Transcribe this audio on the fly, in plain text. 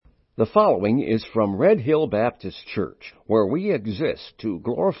The following is from Red Hill Baptist Church, where we exist to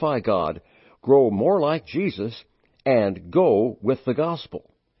glorify God, grow more like Jesus, and go with the gospel.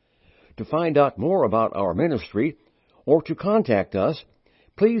 To find out more about our ministry or to contact us,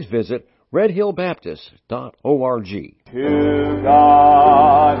 please visit redhillbaptist.org. To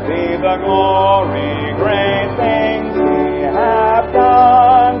God be the glory, great things He hath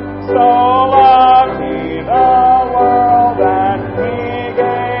done. So loved He the world that He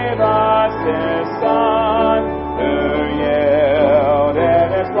gave us His Son, who yielded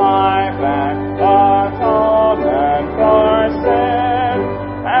His life and atonement for sin,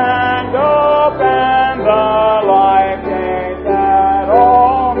 and opened the life gate that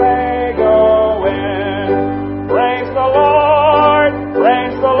all may go in. Praise the Lord,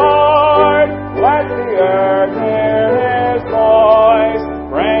 let the earth hear His voice.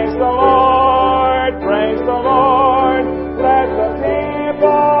 Praise the Lord, let the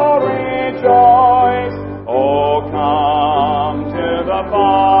people rejoice. Oh, come to the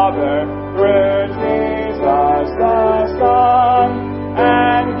Father through Jesus the Son,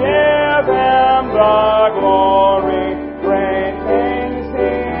 and give Him the glory, great things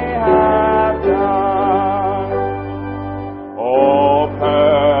He hath done. Oh,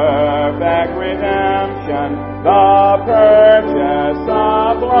 perfect redemption, the purchase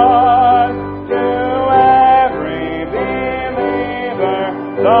of blood, to every believer,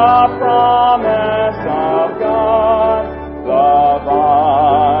 the promise of God, the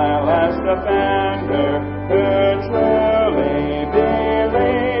vilest offender who truly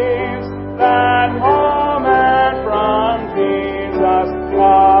believes, that moment from Jesus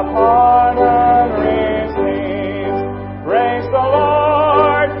a pardon receives. Praise the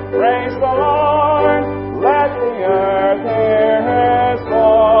Lord, let the earth hear His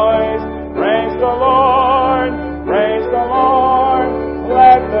voice. Praise the Lord,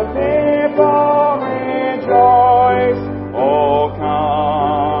 let the people rejoice. Oh,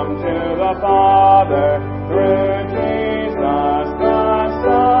 come to the Father through Jesus the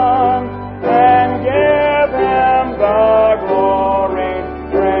Son, and give Him the glory,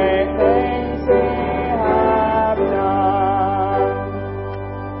 great things He hath done.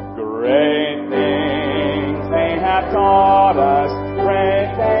 Great things He hath taught us, great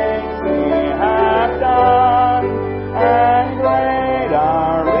things He hath done, and great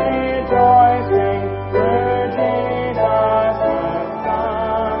our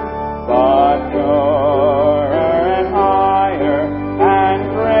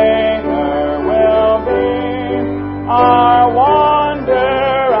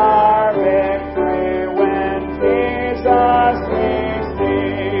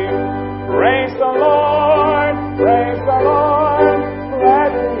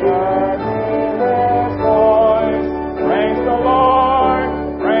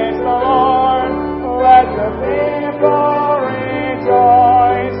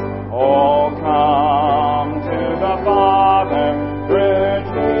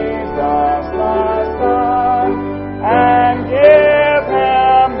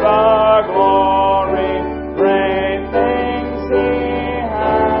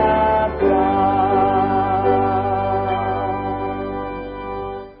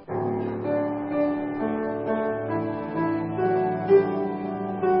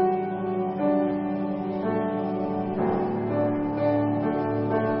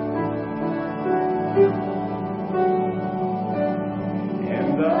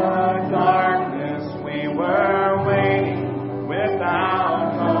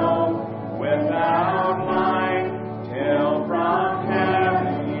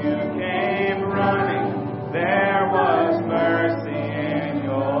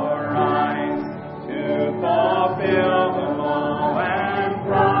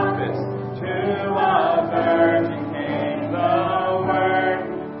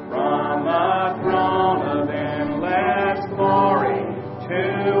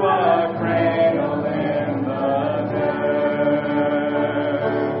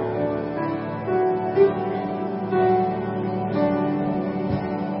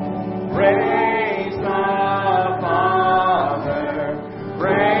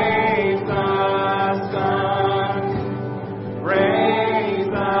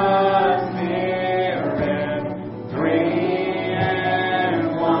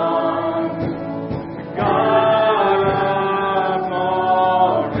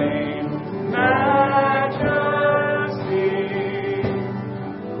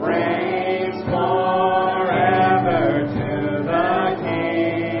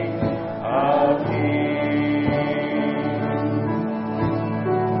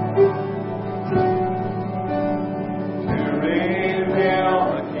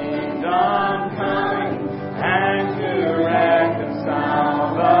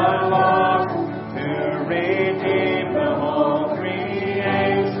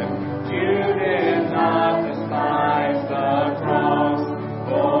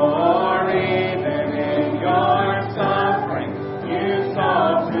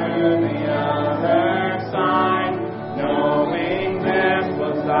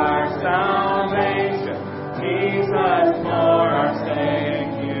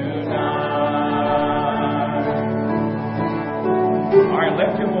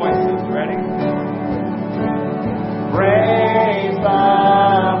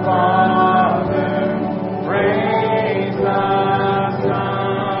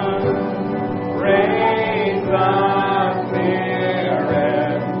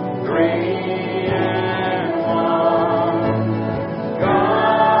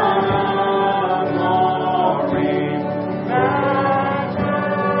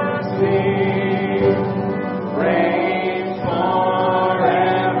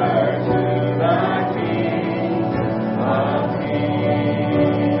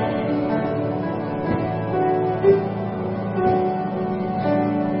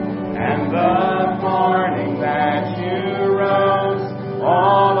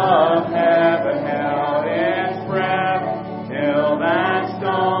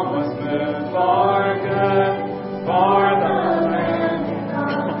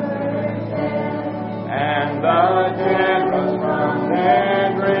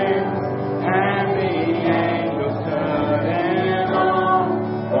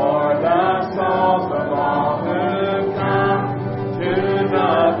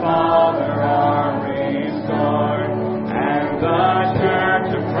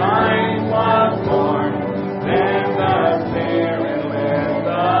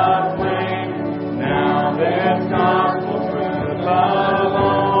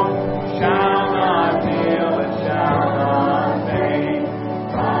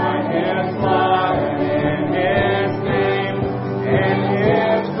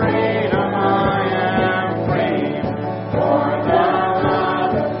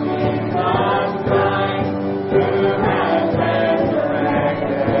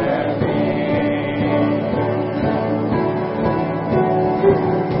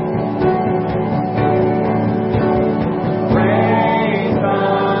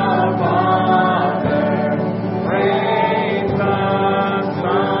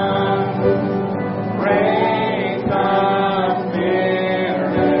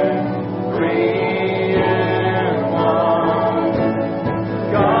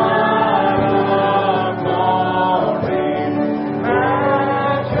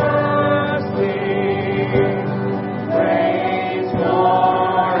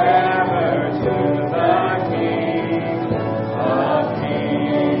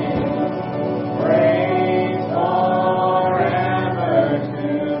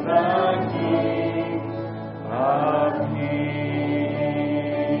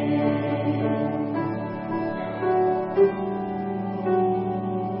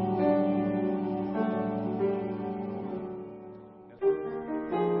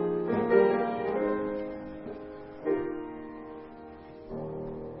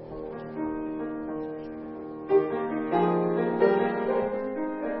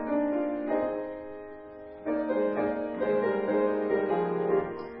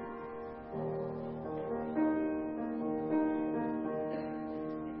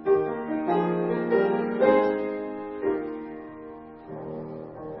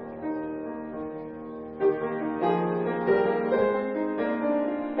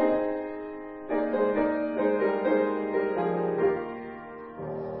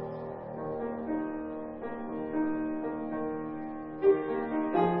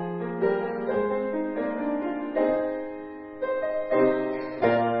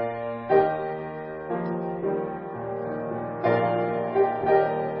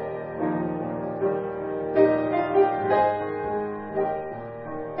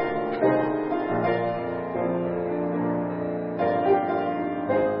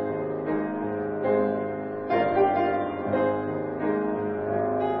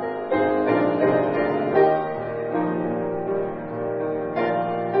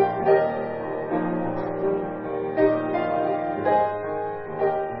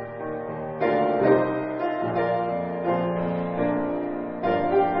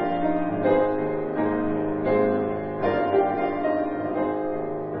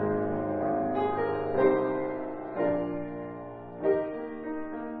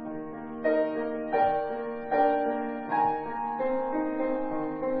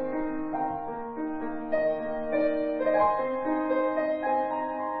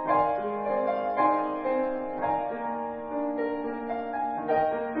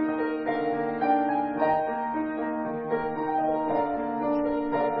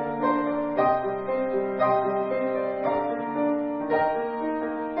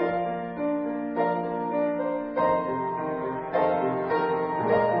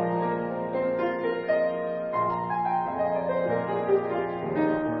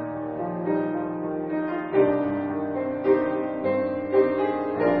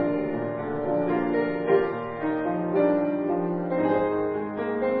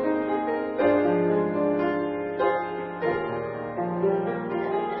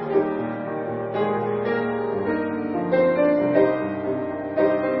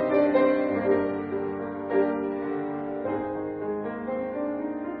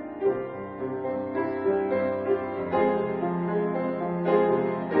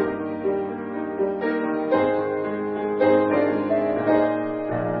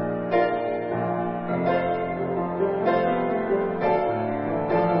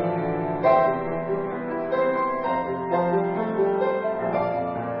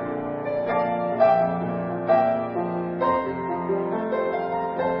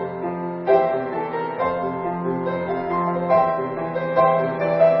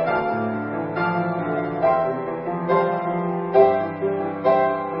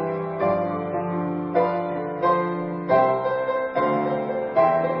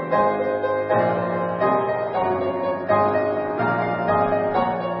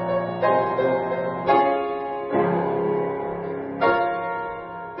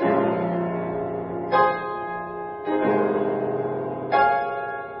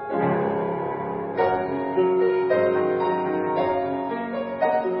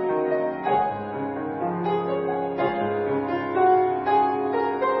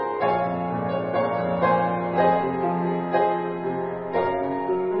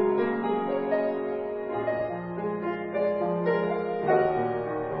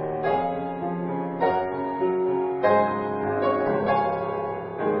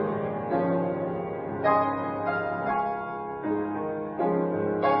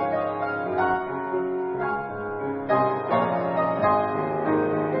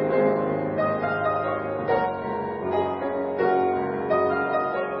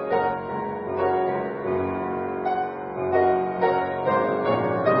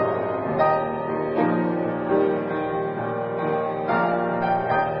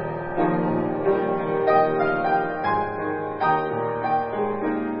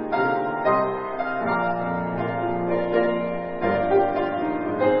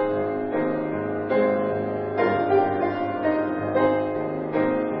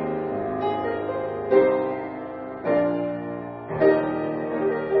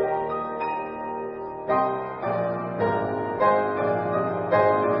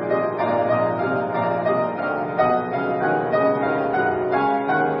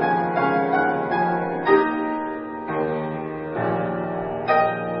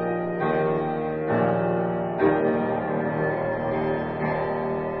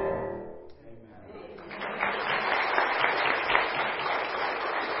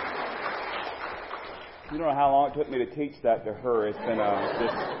don't know how long it took me to teach that to her. It's been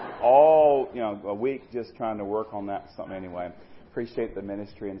just all, a week just trying to work on that. Something anyway. Appreciate the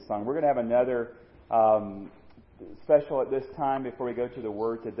ministry and song. We're going to have another special at this time before we go to the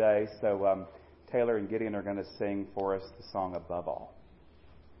Word today. So Taylor and Gideon are going to sing for us the song Above All.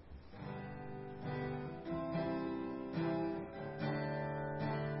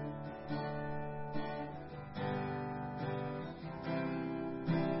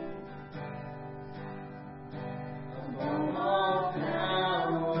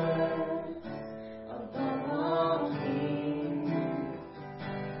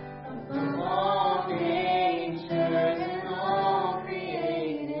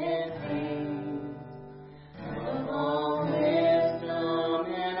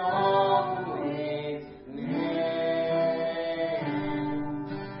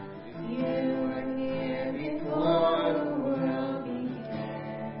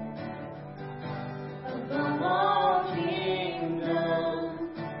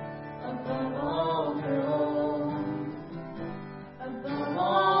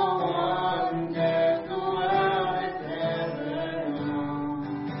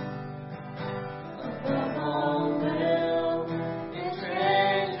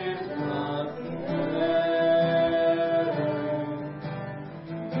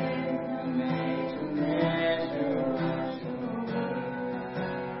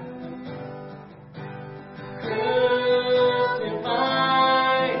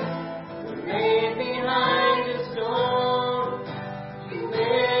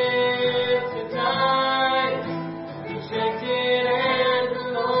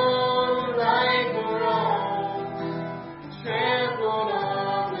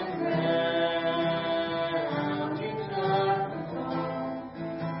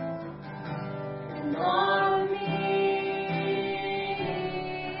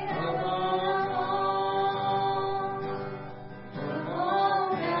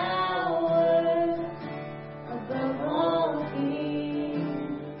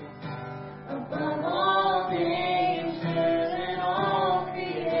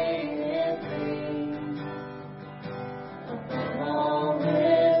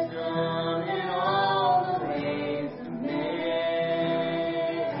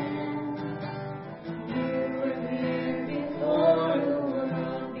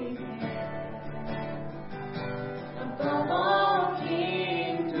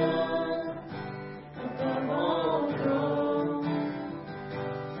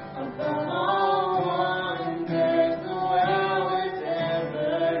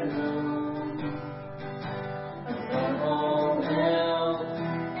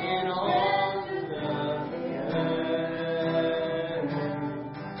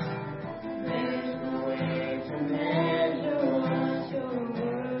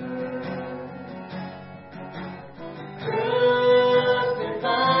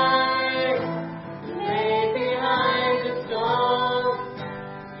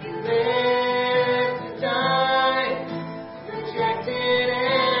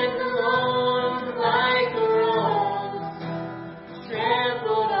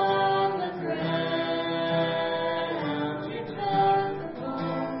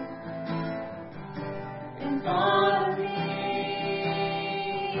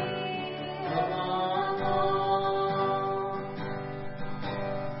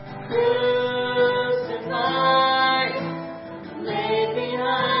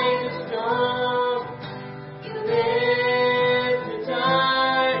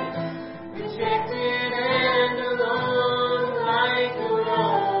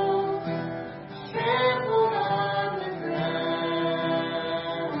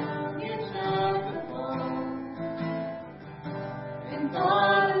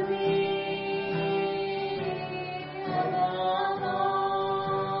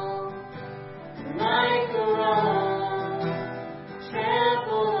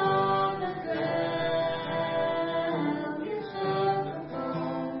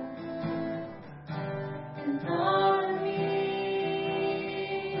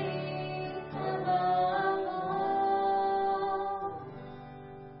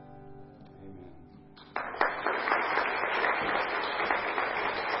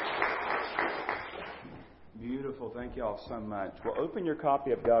 Thank you all so much. Well, open your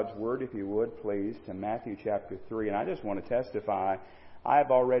copy of God's Word, if you would, please, to Matthew chapter 3. And I just want to testify,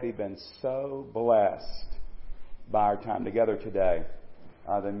 I've already been so blessed by our time together today.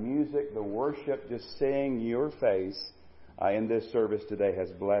 The music, the worship, just seeing your face in this service today has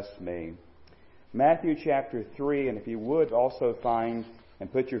blessed me. Matthew chapter 3, and if you would also find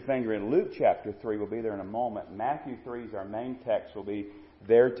and put your finger in Luke chapter 3, we'll be there in a moment. Matthew 3 is our main text. We'll be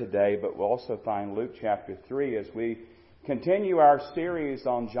there today, but we'll also find Luke chapter 3 as we continue our series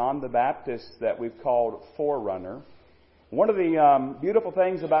on John the Baptist that we've called Forerunner. One of the beautiful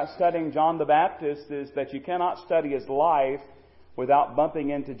things about studying John the Baptist is that you cannot study his life without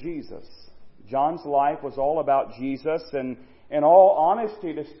bumping into Jesus. John's life was all about Jesus, and in all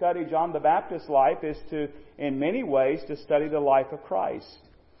honesty, to study John the Baptist's life is to, in many ways, to study the life of Christ.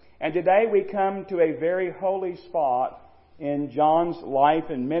 And today we come to a very holy spot in John's life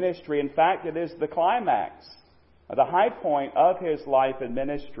and ministry. In fact, it is the climax, the high point of his life and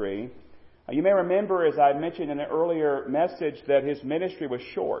ministry. You may remember, as I mentioned in an earlier message, that his ministry was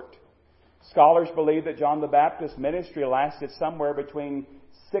short. Scholars believe that John the Baptist's ministry lasted somewhere between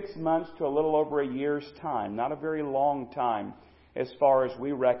 6 months to a little over a year's time. Not a very long time as far as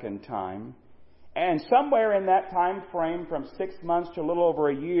we reckon time. And somewhere in that time frame, from 6 months to a little over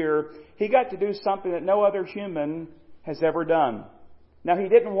a year, he got to do something that no other human has ever done. Now, he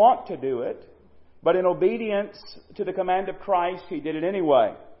didn't want to do it, but in obedience to the command of Christ, he did it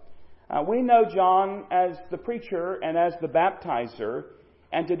anyway. We know John as the preacher and as the baptizer,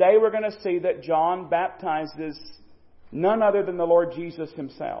 and today we're going to see that John baptizes none other than the Lord Jesus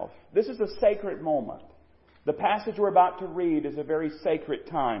himself. This is a sacred moment. The passage we're about to read is a very sacred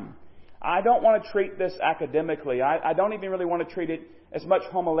time. I don't want to treat this academically. I don't even really want to treat it as much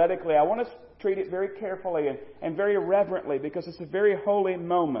homiletically. I want to treat it very carefully and very reverently because it's a very holy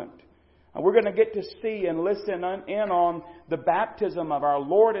moment. We're going to get to see and listen in on the baptism of our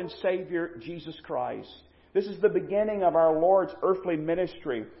Lord and Savior, Jesus Christ. This is the beginning of our Lord's earthly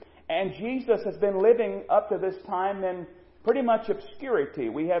ministry. And Jesus has been living up to this time in pretty much obscurity.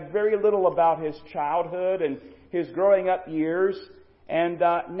 We have very little about his childhood and his growing up years. And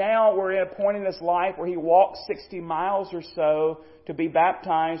now we're at a point in his life where he walks 60 miles or so to be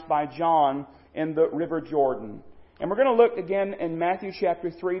baptized by John in the River Jordan. And we're going to look again in Matthew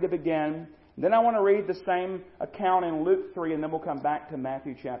chapter 3 to begin. Then I want to read the same account in Luke 3, and then we'll come back to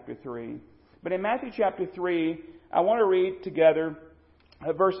Matthew chapter 3. But in Matthew chapter 3, I want to read together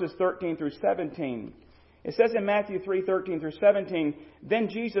verses 13 through 17. It says in Matthew 3:13 through 17, "Then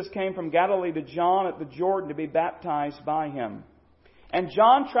Jesus came from Galilee to John at the Jordan to be baptized by him. And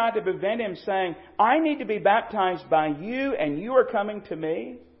John tried to prevent him, saying, 'I need to be baptized by you, and you are coming to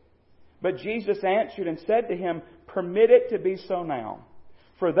me?' But Jesus answered and said to him, 'Permit it to be so now.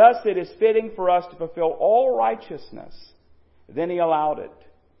 For thus it is fitting for us to fulfill all righteousness.' Then he allowed it.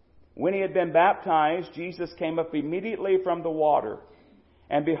 When he had been baptized, Jesus came up immediately from the water.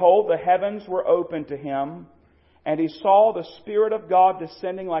 And behold, the heavens were opened to him, and he saw the Spirit of God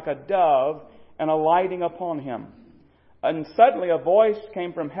descending like a dove and alighting upon him. And suddenly a voice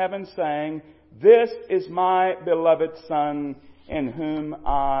came from heaven saying, 'This is my beloved Son, in whom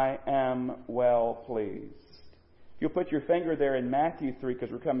I am well pleased.'" If you'll put your finger there in Matthew 3,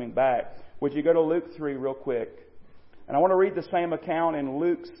 because we're coming back, would you go to Luke 3 real quick? And I want to read the same account in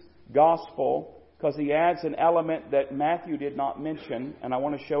Luke's Gospel, because he adds an element that Matthew did not mention, and I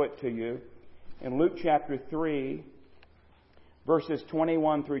want to show it to you. In Luke chapter 3, verses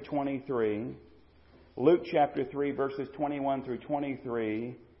 21 through 23, Luke chapter 3, verses 21 through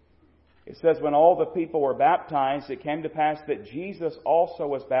 23, it says, "When all the people were baptized, it came to pass that Jesus also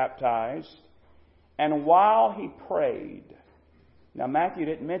was baptized, and while he prayed," now Matthew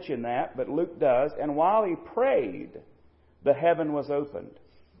didn't mention that, but Luke does, "and while he prayed, the heaven was opened.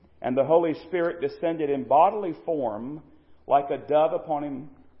 And the Holy Spirit descended in bodily form like a dove upon him.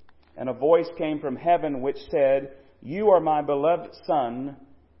 And a voice came from heaven which said, 'You are my beloved Son,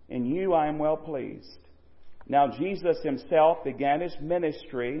 in you I am well pleased.' Now Jesus himself began his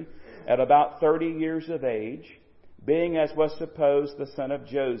ministry at about 30 years of age, being as was supposed the son of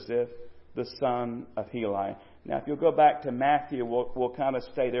Joseph, the son of Heli." Now if you'll go back to Matthew, we'll kind of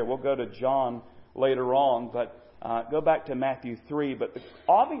stay there. We'll go to John later on, but go back to Matthew 3. But the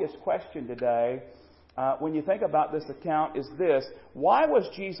obvious question today, when you think about this account, is this: why was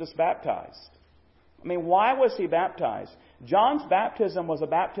Jesus baptized? I mean, why was he baptized? John's baptism was a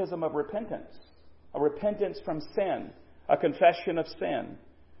baptism of repentance, a repentance from sin, a confession of sin.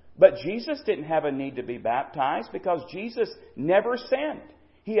 But Jesus didn't have a need to be baptized because Jesus never sinned.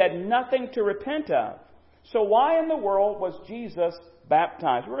 He had nothing to repent of. So why in the world was Jesus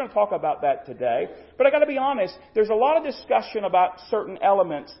baptized? We're going to talk about that today. But I got to be honest, there's a lot of discussion about certain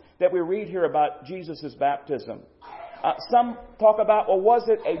elements that we read here about Jesus' baptism. Some talk about, well, was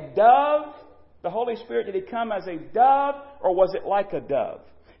it a dove? The Holy Spirit, did he come as a dove, or was it like a dove?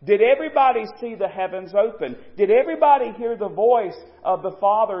 Did everybody see the heavens open? Did everybody hear the voice of the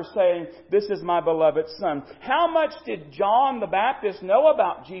Father saying, "This is my beloved Son"? How much did John the Baptist know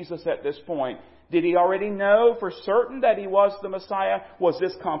about Jesus at this point? Did he already know for certain that he was the Messiah? Was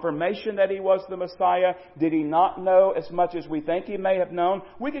this confirmation that he was the Messiah? Did he not know as much as we think he may have known?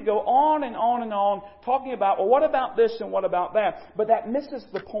 We could go on and on and on talking about, well, what about this and what about that? But that misses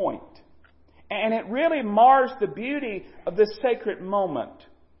the point. And it really mars the beauty of this sacred moment.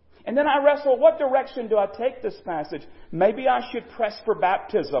 And then I wrestle, what direction do I take this passage? Maybe I should press for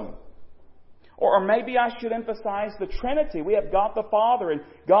baptism. Or maybe I should emphasize the Trinity. We have God the Father and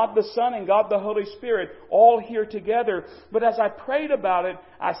God the Son and God the Holy Spirit all here together. But as I prayed about it,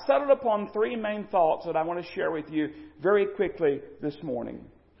 I settled upon three main thoughts that I want to share with you very quickly this morning.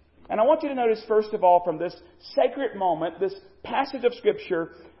 And I want you to notice, first of all, from this sacred moment, this passage of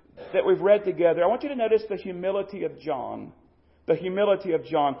Scripture that we've read together, I want you to notice the humility of John. The humility of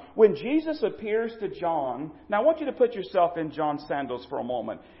John. When Jesus appears to John, now I want you to put yourself in John's sandals for a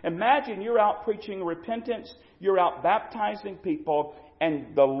moment. Imagine you're out preaching repentance, you're out baptizing people,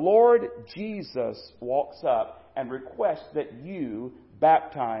 and the Lord Jesus walks up and requests that you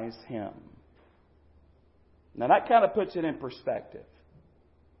baptize him. Now that kind of puts it in perspective.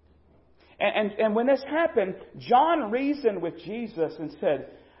 And when this happened, John reasoned with Jesus and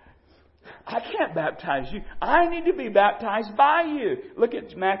said, "I can't baptize you. I need to be baptized by you." Look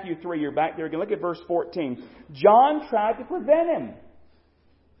at Matthew 3. You're back there again. Look at verse 14. John tried to prevent him.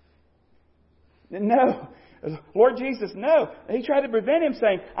 No. Lord Jesus, no. He tried to prevent him,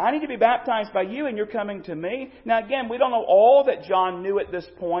 saying, "I need to be baptized by you and you're coming to me." Now again, we don't know all that John knew at this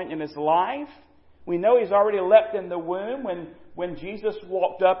point in his life. We know he's already leapt in the womb when Jesus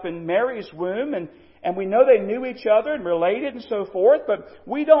walked up in Mary's womb, and we know they knew each other and related and so forth, but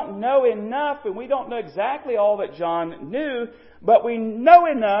we don't know enough, and we don't know exactly all that John knew, but we know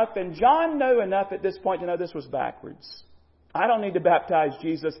enough, and John knew enough at this point to know this was backwards. I don't need to baptize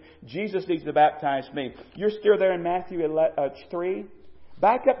Jesus. Jesus needs to baptize me. You're still there in Matthew 3?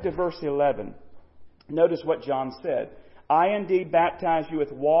 Back up to verse 11. Notice what John said. "I indeed baptize you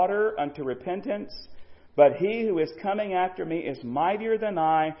with water unto repentance, but he who is coming after me is mightier than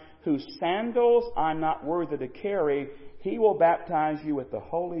I, whose sandals I'm not worthy to carry. He will baptize you with the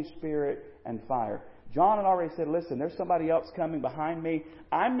Holy Spirit and fire." John had already said, listen, there's somebody else coming behind me.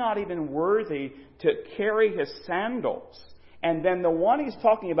 I'm not even worthy to carry his sandals. And then the one he's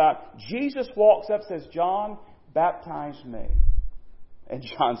talking about, Jesus walks up and says, "John, baptize me." And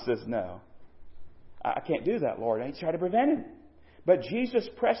John says, "No, I can't do that, Lord." And he tried to prevent him. But Jesus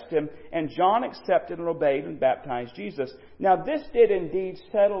pressed him, and John accepted and obeyed and baptized Jesus. Now this did indeed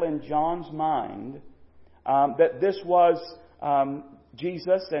settle in John's mind that this was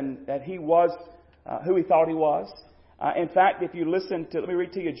Jesus and that he was who he thought he was. In fact, if you listen to, let me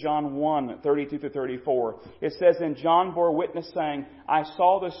read to you John 1, 32 through 34. It says, "And John bore witness, saying, I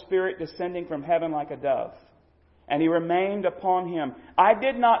saw the Spirit descending from heaven like a dove. And he remained upon him. I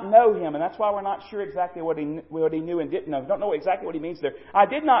did not know him." And that's why we're not sure exactly what he knew and didn't know. We don't know exactly what he means there. "I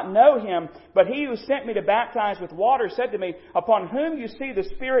did not know him, but he who sent me to baptize with water said to me, Upon whom you see the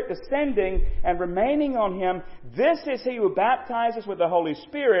Spirit descending and remaining on him, this is he who baptizes with the Holy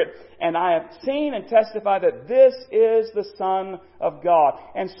Spirit. And I have seen and testified that this is the Son of God."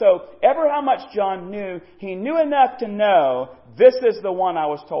 And so, ever how much John knew, he knew enough to know, this is the one I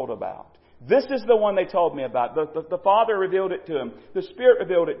was told about. This is the one they told me about. The Father revealed it to him. The Spirit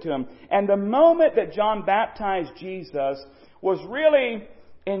revealed it to him. And the moment that John baptized Jesus was really,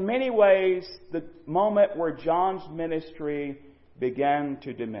 in many ways, the moment where John's ministry began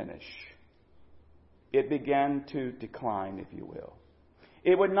to diminish. It began to decline, if you will.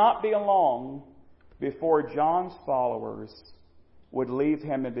 It would not be long before John's followers would leave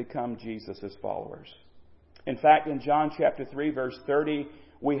him and become Jesus' followers. In fact, in John chapter 3, verse 30,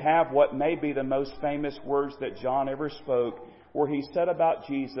 we have what may be the most famous words that John ever spoke, where he said about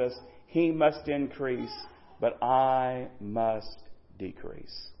Jesus, "He must increase, but I must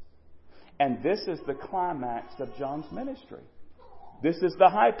decrease." And this is the climax of John's ministry. This is the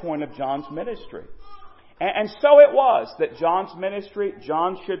high point of John's ministry. And so it was that John's ministry,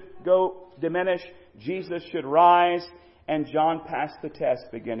 John should go diminish, Jesus should rise, and John passed the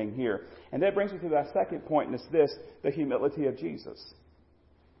test beginning here. And that brings me to our second point, and it's this, the humility of Jesus.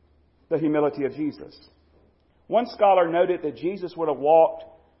 The humility of Jesus. One scholar noted that Jesus would have walked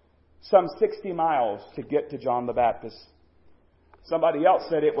some 60 miles to get to John the Baptist. Somebody else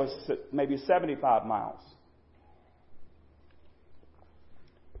said it was maybe 75 miles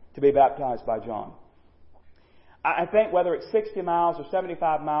to be baptized by John. I think whether it's 60 miles or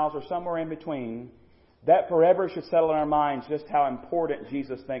 75 miles or somewhere in between, that forever should settle in our minds just how important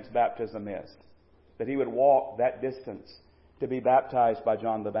Jesus thinks baptism is. That He would walk that distance to be baptized by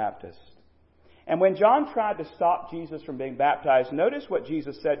John the Baptist. And when John tried to stop Jesus from being baptized, notice what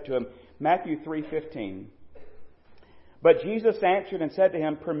Jesus said to him, Matthew 3:15. But Jesus answered and said to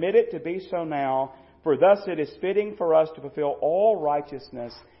him, "Permit it to be so now, for thus it is fitting for us to fulfill all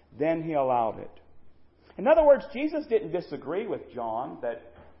righteousness." Then He allowed it. In other words, Jesus didn't disagree with John that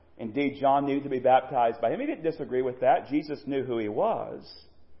indeed John needed to be baptized by Him. He didn't disagree with that. Jesus knew who He was.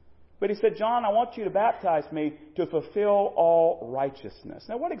 But He said, "John, I want you to baptize me to fulfill all righteousness."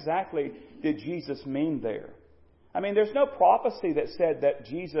 Now, what exactly did Jesus mean there? I mean, there's no prophecy that said that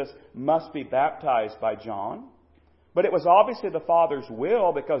Jesus must be baptized by John. But it was obviously the Father's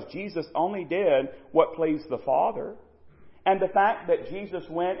will, because Jesus only did what pleased the Father. And the fact that Jesus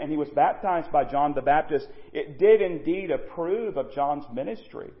went and He was baptized by John the Baptist, it did indeed approve of John's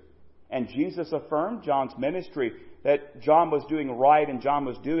ministry. And Jesus affirmed John's ministry, that John was doing right and John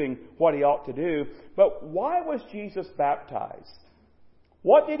was doing what he ought to do. But why was Jesus baptized?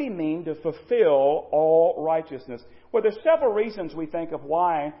 What did He mean to fulfill all righteousness? Well, there's several reasons we think of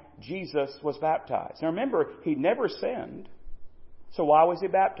why Jesus was baptized. Now remember, He never sinned. So why was He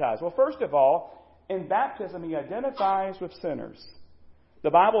baptized? Well, first of all, in baptism He identifies with sinners.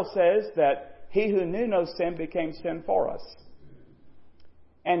 The Bible says that He who knew no sin became sin for us.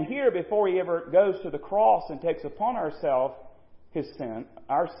 And here, before He ever goes to the cross and takes upon ourselves His sin,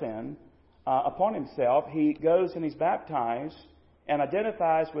 our sin, upon Himself, He goes and He's baptized and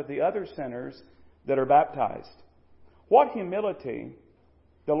identifies with the other sinners that are baptized. What humility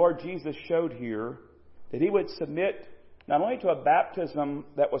the Lord Jesus showed here, that He would submit not only to a baptism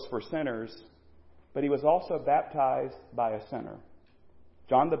that was for sinners, but He was also baptized by a sinner.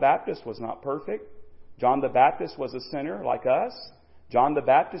 John the Baptist was not perfect. John the Baptist was a sinner like us. John the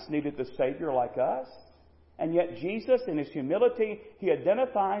Baptist needed the Savior like us. And yet Jesus, in His humility, He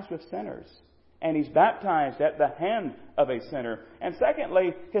identifies with sinners. And He's baptized at the hand of a sinner. And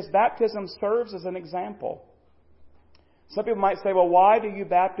secondly, His baptism serves as an example. Some people might say, well, why do you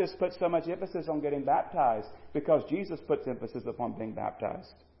Baptists put so much emphasis on getting baptized? Because Jesus puts emphasis upon being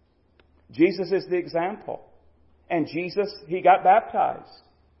baptized. Jesus is the example. And Jesus, He got baptized.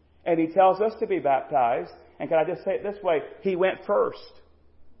 And He tells us to be baptized. And can I just say it this way? He went first.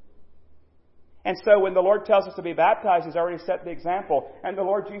 And so when the Lord tells us to be baptized, He's already set the example. And the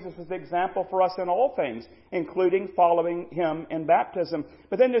Lord Jesus is the example for us in all things, including following Him in baptism.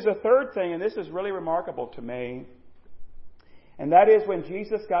 But then there's a third thing, and this is really remarkable to me. And that is, when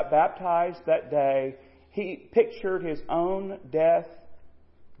Jesus got baptized that day, He pictured His own death,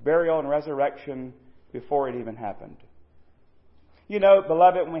 burial, and resurrection before it even happened. You know,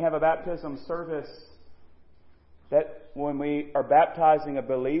 beloved, when we have a baptism service, that when we are baptizing a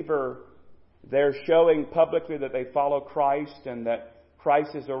believer, they're showing publicly that they follow Christ and that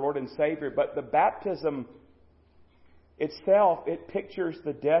Christ is their Lord and Savior. But the baptism itself, it pictures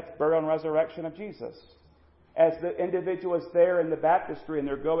the death, burial, and resurrection of Jesus. As the individual is there in the baptistry and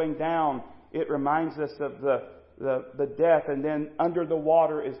they're going down, it reminds us of the death. And then under the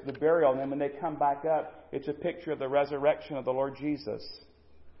water is the burial. And then when they come back up, it's a picture of the resurrection of the Lord Jesus.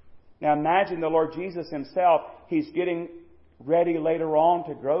 Now imagine the Lord Jesus Himself, He's getting ready later on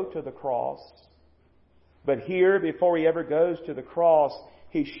to go to the cross. But here, before He ever goes to the cross,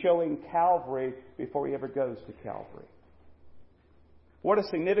 He's showing Calvary before He ever goes to Calvary. What a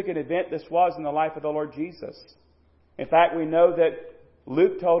significant event this was in the life of the Lord Jesus. In fact, we know that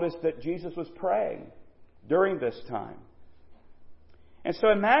Luke told us that Jesus was praying during this time. And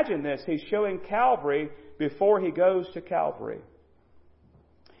so imagine this. He's showing Calvary before He goes to Calvary.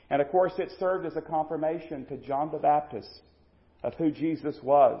 And of course, it served as a confirmation to John the Baptist of who Jesus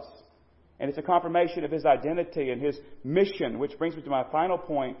was. And it's a confirmation of His identity and His mission, which brings me to my final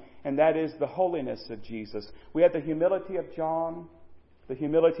point, and that is the holiness of Jesus. We had the humility of John, the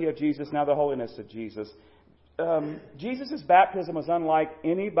humility of Jesus, now the holiness of Jesus. Jesus' baptism was unlike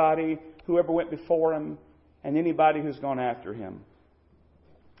anybody who ever went before Him and anybody who's gone after Him.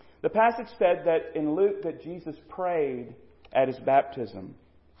 The passage said that in Luke that Jesus prayed at His baptism.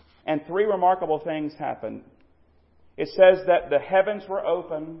 And three remarkable things happened. It says that the heavens were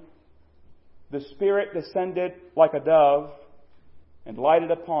open, the Spirit descended like a dove and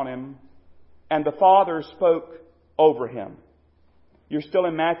lighted upon Him, and the Father spoke over Him. You're still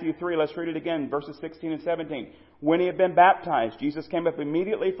in Matthew 3. Let's read it again, verses 16 and 17. When He had been baptized, Jesus came up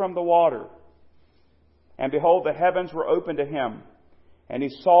immediately from the water. And behold, the heavens were opened to Him. And He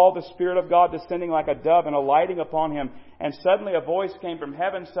saw the Spirit of God descending like a dove and alighting upon Him. And suddenly a voice came from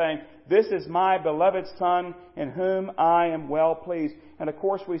heaven saying, "This is my beloved Son, in whom I am well pleased." And of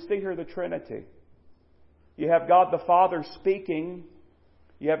course we see here the Trinity. You have God the Father speaking.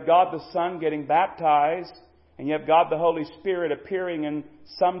 You have God the Son getting baptized. And you have God the Holy Spirit appearing in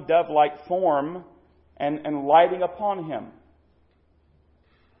some dove-like form and lighting upon Him.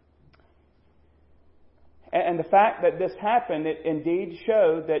 And the fact that this happened, it indeed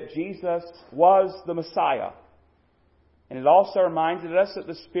showed that Jesus was the Messiah. And it also reminded us that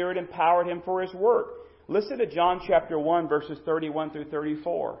the Spirit empowered Him for His work. Listen to John chapter 1, verses 31 through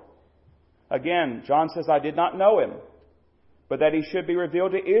 34. Again, John says, I did not know Him, but that He should be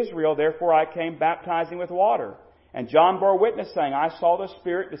revealed to Israel. Therefore I came baptizing with water. And John bore witness, saying, I saw the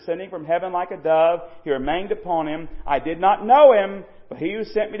Spirit descending from heaven like a dove. He remained upon Him. I did not know Him, but He who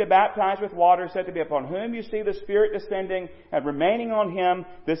sent me to baptize with water said to me, upon whom you see the Spirit descending and remaining on Him,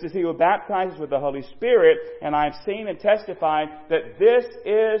 this is He who baptizes with the Holy Spirit. And I have seen and testified that this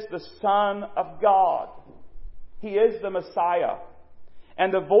is the Son of God. He is the Messiah.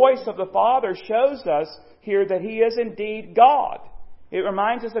 And the voice of the Father shows us here that He is indeed God. It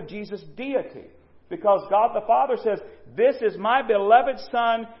reminds us of Jesus' deity. Because God the Father says, this is my beloved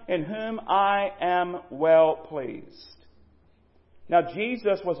Son in whom I am well pleased. Now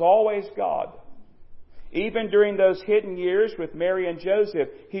Jesus was always God. Even during those hidden years with Mary and Joseph,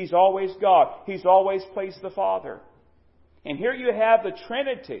 He's always God. He's always pleased the Father. And here you have the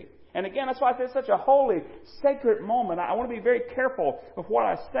Trinity. And again, that's why it's such a holy, sacred moment. I want to be very careful of what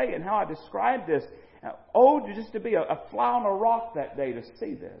I say and how I describe this. Just to be a fly on a rock that day to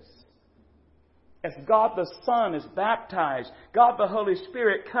see this. As God the Son is baptized, God the Holy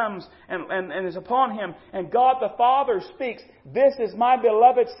Spirit comes and is upon Him, and God the Father speaks, this is my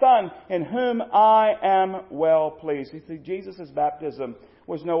beloved Son in whom I am well pleased. You see, Jesus' baptism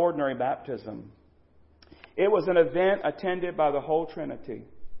was no ordinary baptism. It was an event attended by the whole Trinity.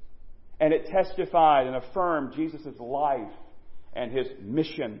 And it testified and affirmed Jesus' life and His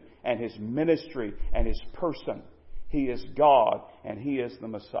mission and His ministry and His person. He is God and He is the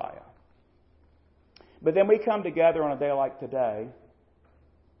Messiah. But then we come together on a day like today,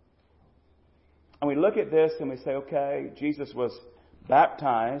 and we look at this and we say, okay, Jesus was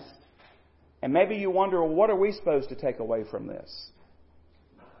baptized, and maybe you wonder, well, what are we supposed to take away from this?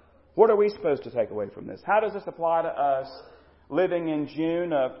 What are we supposed to take away from this? How does this apply to us living in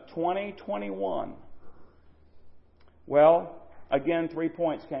June of 2021? Well, again, 3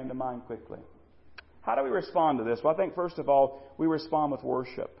 points came to mind quickly. How do we respond to this? Well, I think first of all, we respond with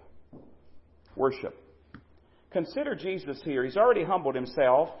worship. Worship. Consider Jesus here. He's already humbled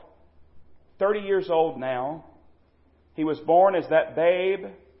Himself. 30 years old now. He was born as that babe,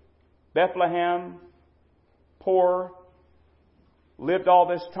 Bethlehem, poor, lived all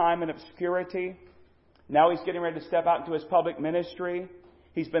this time in obscurity. Now He's getting ready to step out into His public ministry.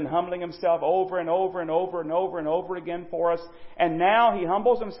 He's been humbling Himself over and over and over and over and over again for us. And now He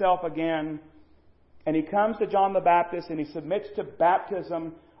humbles Himself again. And He comes to John the Baptist and He submits to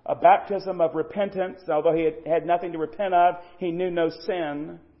baptism, a baptism of repentance. Although He had nothing to repent of, He knew no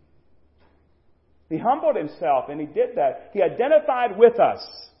sin. He humbled Himself and He did that. He identified with us.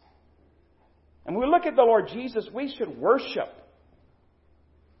 And when we look at the Lord Jesus, we should worship.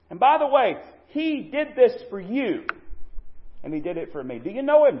 And by the way, He did this for you. And He did it for me. Do you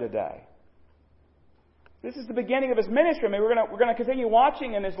know Him today? This is the beginning of His ministry. I mean, we're going to continue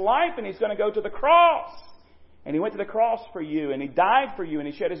watching in His life, and He's going to go to the cross. And He went to the cross for you, and He died for you, and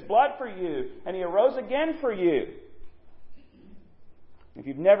He shed His blood for you, and He arose again for you. If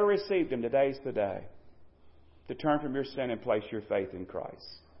you've never received Him, today's the day to turn from your sin and place your faith in Christ.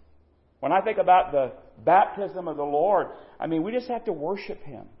 When I think about the baptism of the Lord, I mean, we just have to worship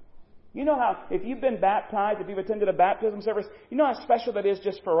Him. You know how, if you've been baptized, if you've attended a baptism service, you know how special that is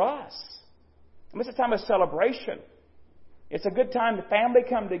just for us. I mean, it's a time of celebration. It's a good time the family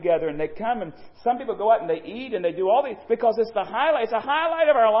come together and they come, and some people go out and they eat and they do all these because it's the highlight. It's a highlight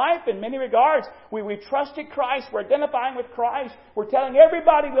of our life in many regards. We trusted Christ. We're identifying with Christ. We're telling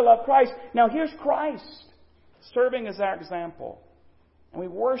everybody we love Christ. Now here's Christ serving as our example. And we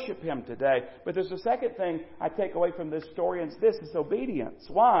worship Him today. But there's a second thing I take away from this story, and this is obedience.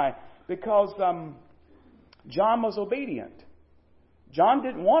 Why? Because John was obedient. John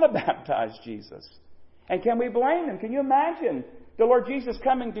didn't want to baptize Jesus. And can we blame him? Can you imagine the Lord Jesus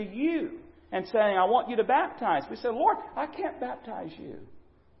coming to you and saying, I want you to baptize? We say, Lord, I can't baptize you.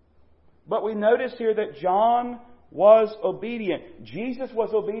 But we notice here that John was obedient. Jesus was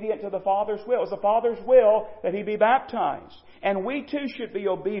obedient to the Father's will. It was the Father's will that He be baptized. And we too should be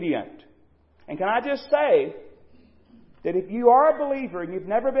obedient. And can I just say that if you are a believer and you've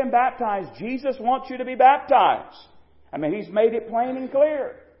never been baptized, Jesus wants you to be baptized. I mean, He's made it plain and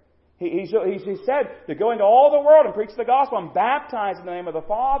clear. He said to go into all the world and preach the gospel and baptize in the name of the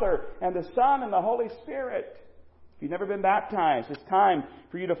Father and the Son and the Holy Spirit. If you've never been baptized, it's time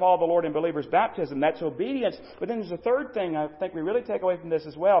for you to follow the Lord in believer's baptism. That's obedience. But then there's a third thing I think we really take away from this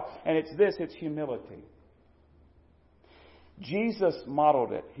as well, and it's this, it's humility. Jesus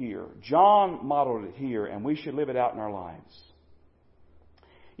modeled it here. John modeled it here, and we should live it out in our lives.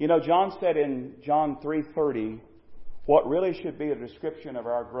 You know, John said in John 3:30, what really should be a description of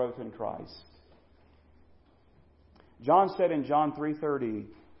our growth in Christ. John said in John 3:30,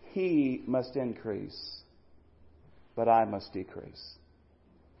 He must increase, but I must decrease.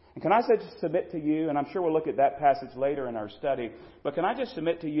 And can I just submit to you, and I'm sure we'll look at that passage later in our study, but can I just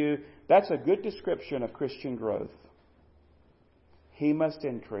submit to you, that's a good description of Christian growth. He must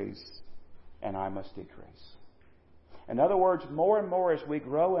increase, and I must decrease. In other words, more and more as we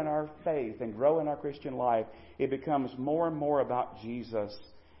grow in our faith and grow in our Christian life, it becomes more and more about Jesus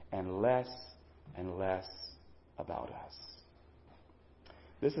and less about us.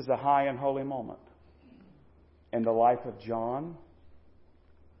 This is a high and holy moment in the life of John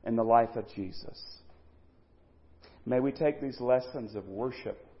and the life of Jesus. May we take these lessons of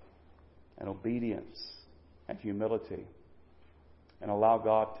worship and obedience and humility and allow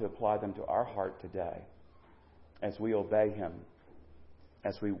God to apply them to our heart today as we obey Him,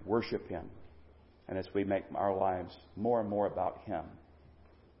 as we worship Him, and as we make our lives more and more about Him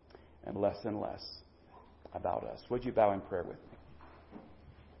and less about us. Would you bow in prayer with me?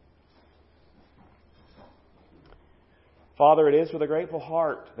 Father, it is with a grateful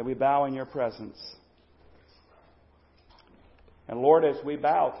heart that we bow in Your presence. And Lord, as we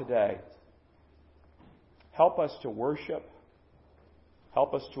bow today, help us to worship.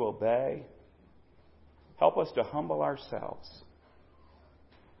 Help us to obey. Help us to humble ourselves.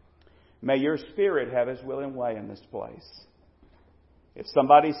 May Your Spirit have His will and way in this place. If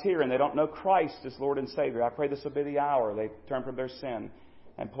somebody's here and they don't know Christ as Lord and Savior, I pray this will be the hour they turn from their sin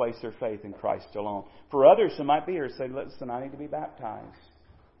and place their faith in Christ alone. For others who might be here, say, listen, I need to be baptized.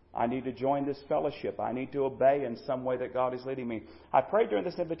 I need to join this fellowship. I need to obey in some way that God is leading me. I pray during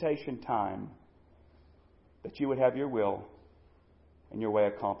this invitation time that You would have Your will and Your way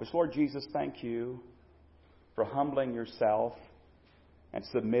accomplished. Lord Jesus, thank You for humbling Yourself and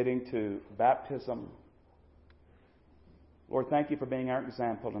submitting to baptism. Lord, thank You for being our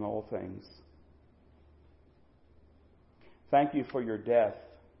example in all things. Thank You for Your death,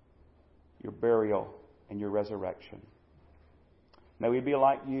 Your burial, and Your resurrection. May we be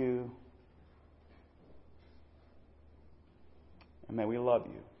like You, and may we love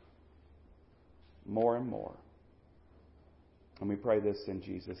You more and more. And we pray this in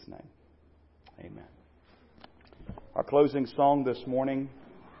Jesus' name. Amen. Our closing song this morning,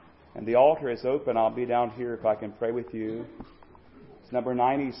 and the altar is open. I'll be down here if I can pray with you. It's number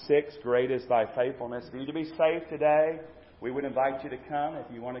 96, Great is Thy Faithfulness. If you need to be saved today, we would invite you to come. If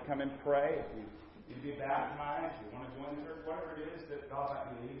you want to come and pray, if you need to be baptized, you want to join the church, whatever it is that God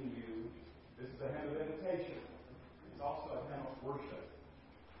might be leading you, this is a hymn of invitation. It's also a hymn of worship.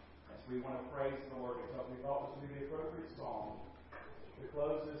 As we want to praise the Lord, because we thought this would be the appropriate song to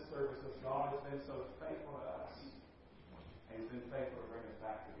close this service, as God has been so faithful to us, and He's been faithful to bring us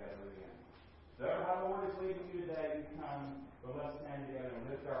back together again. So how the Lord is leading you today, you come, but let's stand together and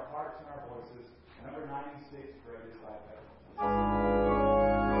lift our hearts and our voices. Number 96, Great is Thy Faithfulness.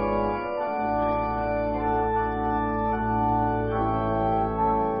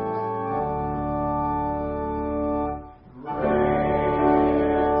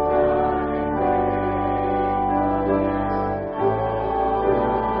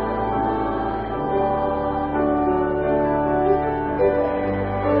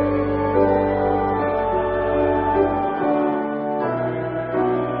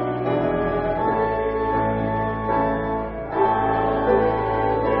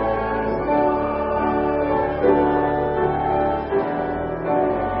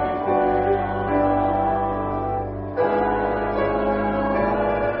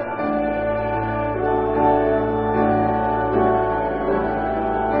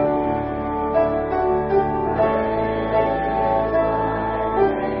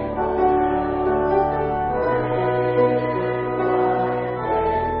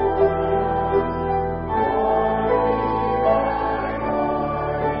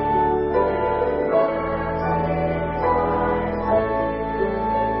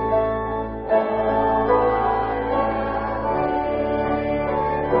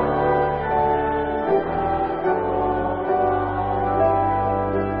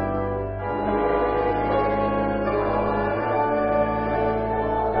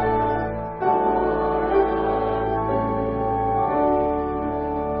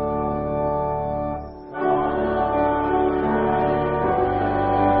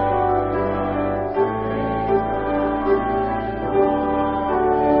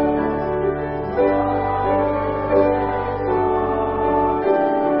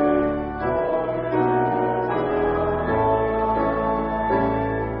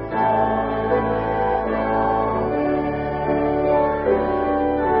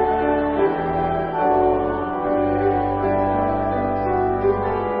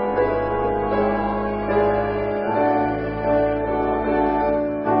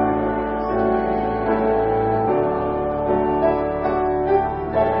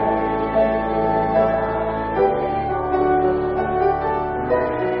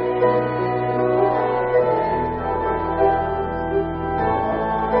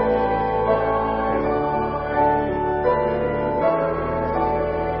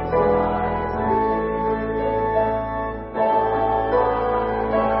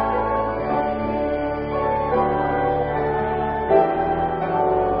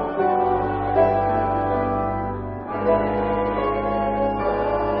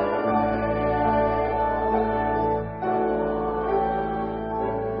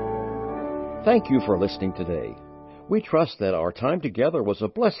 Thank you for listening today. We trust that our time together was a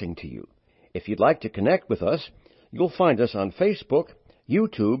blessing to you. If you'd like to connect with us, you'll find us on Facebook,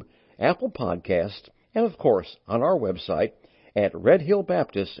 YouTube, Apple Podcasts, and of course on our website at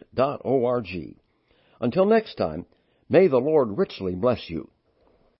redhillbaptist.org. Until next time, may the Lord richly bless you.